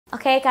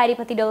Oke, Kak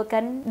Adipati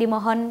Dolken,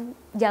 dimohon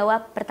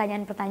jawab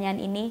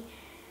pertanyaan-pertanyaan ini.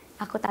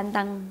 Aku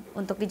tantang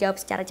untuk dijawab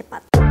secara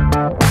cepat.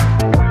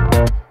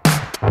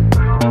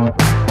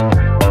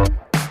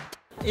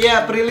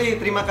 Iya, Prilly,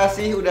 terima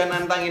kasih udah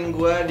nantangin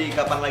gue di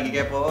Kapan Lagi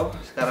Kepo.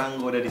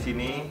 Sekarang gue udah di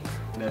sini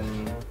dan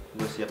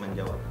gue siap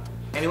menjawab.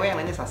 Anyway, yang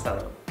nanya Sasa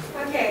loh.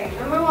 Okay,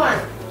 number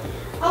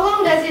 1. How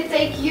long does it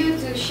take you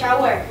to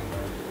shower?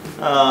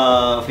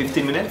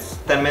 15 minutes,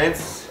 10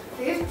 minutes.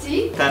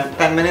 50? 10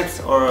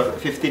 minutes or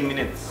 15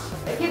 minutes.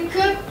 If you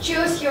could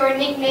choose your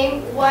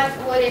nickname, what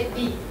would it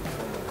be?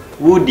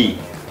 Woody.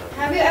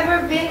 Have you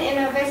ever been in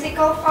a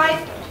physical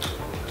fight?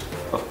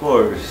 Of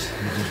course.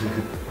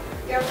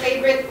 Your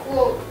favorite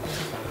quote?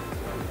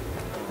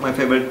 My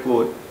favorite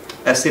quote,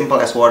 as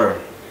simple as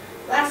water.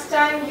 Last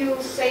time you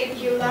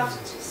said you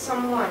loved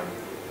someone?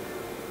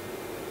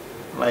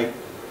 Like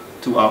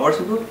 2 hours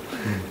ago?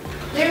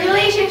 The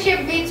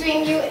relationship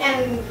between you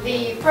and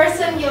the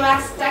person you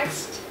last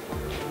text?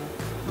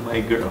 My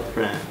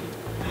girlfriend.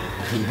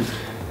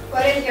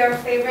 What is your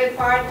favorite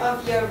part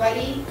of your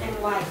body and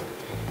why?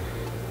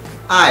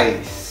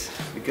 Eyes,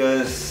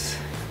 because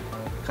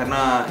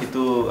karena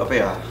itu apa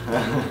ya?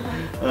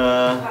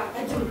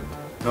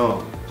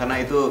 No,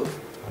 karena itu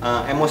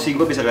emosi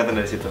gue bisa kelihatan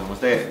dari situ.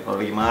 Maksudnya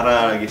kalau lagi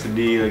marah, lagi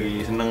sedih,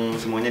 lagi seneng,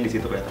 semuanya di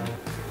situ kelihatan.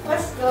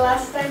 What's the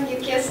last time you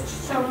kissed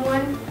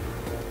someone?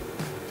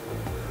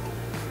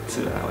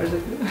 2 hours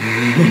ago.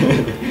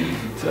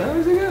 2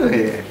 hours ago,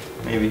 yeah,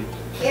 maybe.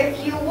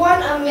 If you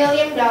won $1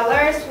 million,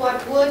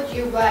 what would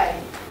you buy?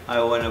 I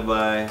wanna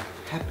buy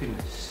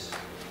happiness.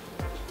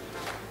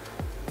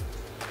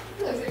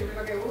 Nggak bisa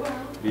dipakai uang.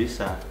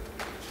 Bisa.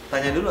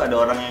 Tanya dulu ada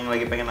orang yang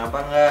lagi pengen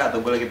apa nggak,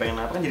 atau gue lagi pengen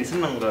apa, kan jadi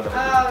seneng kalau dapet.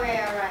 Oh,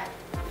 okay, alright.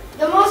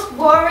 The most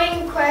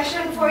boring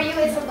question for you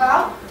is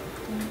about?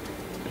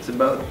 It's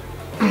about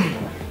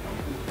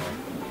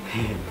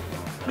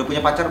udah punya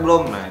pacar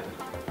belum? Nah itu.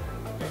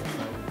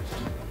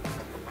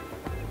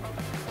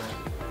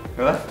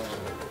 Apa?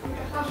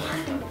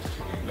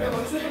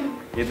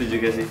 Itu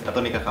juga sih, atau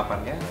nikah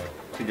kapan ya?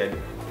 Sih jadi.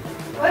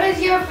 What is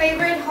your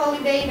favorite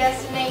holiday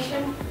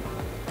destination?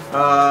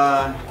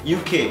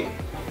 UK.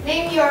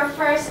 Name your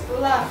first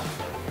love.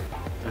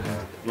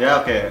 Ya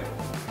oke.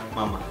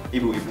 Mama,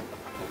 ibu.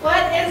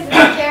 What is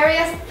the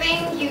scariest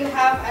thing you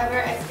have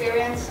ever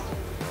experienced?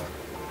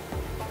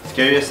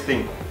 Scariest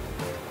thing.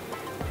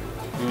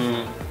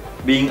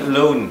 Being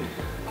alone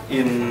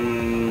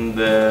in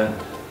the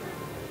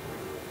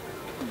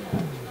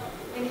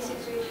Any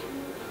situation?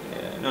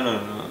 no.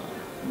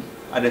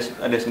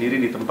 Ada sendiri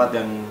di tempat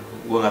yang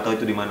gue nggak tahu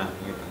itu di mana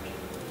gitu.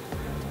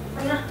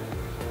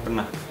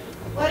 Pernah.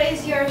 What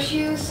is your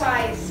shoe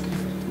size?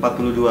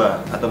 42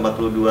 atau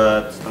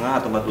 42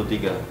 setengah atau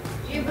 43.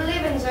 Do you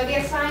believe in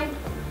zodiac sign?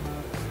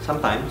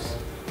 Sometimes.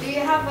 Do you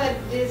have a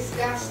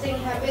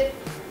disgusting habit?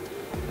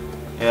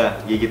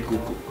 Ya, gigit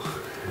kuku.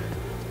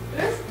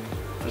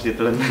 Terus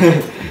ditelan.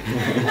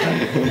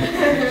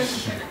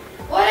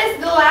 What is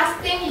the last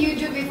thing you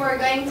do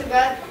before going to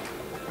bed?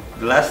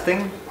 The last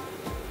thing,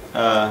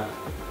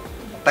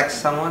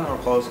 text someone or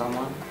call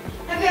someone.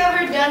 Have you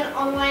ever done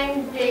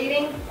online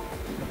dating?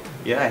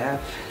 Yeah, I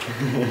have.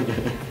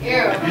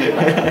 Ew.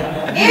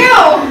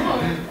 Ew!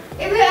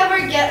 If you ever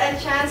get a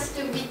chance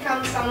to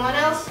become someone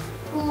else,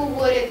 who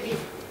would it be?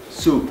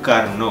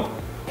 Soekarno.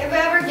 If you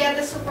ever get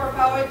the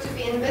superpower to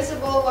be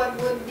invisible, what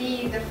would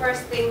be the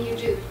first thing you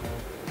do?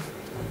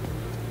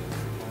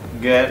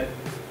 Get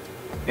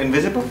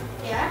invisible?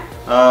 Yeah?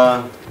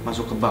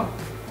 Masuk ke bank.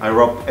 I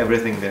rob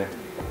everything there.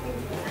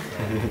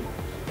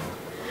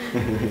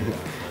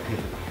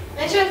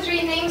 Mention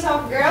 3 names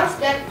of girls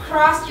that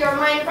crossed your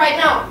mind right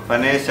now.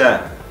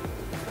 Vanesha,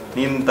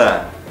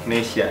 Ninta,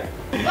 Nesha.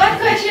 What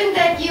question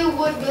that you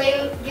would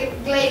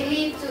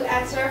gladly to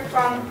answer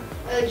from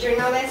a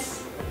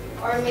journalist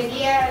or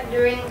media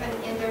during an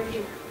interview?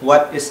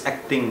 What is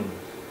acting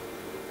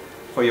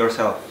for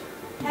yourself?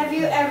 Have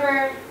you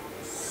ever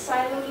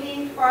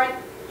silently fart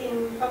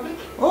in public?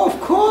 Oh, of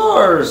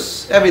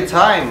course! Every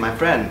time, my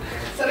friend.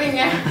 Sering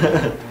ya?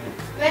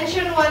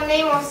 Mention 1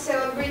 name of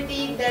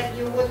celebrity that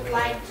you would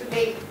like to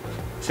date.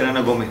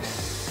 Selena Gomez.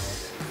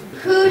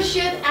 Who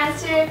should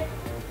answer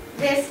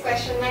this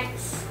question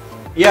next?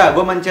 Ya,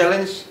 gue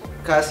men-challenge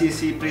Kak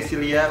Sisi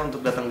Prescilla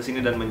untuk datang ke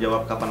sini dan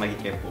menjawab Kapan Lagi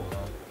Kepo.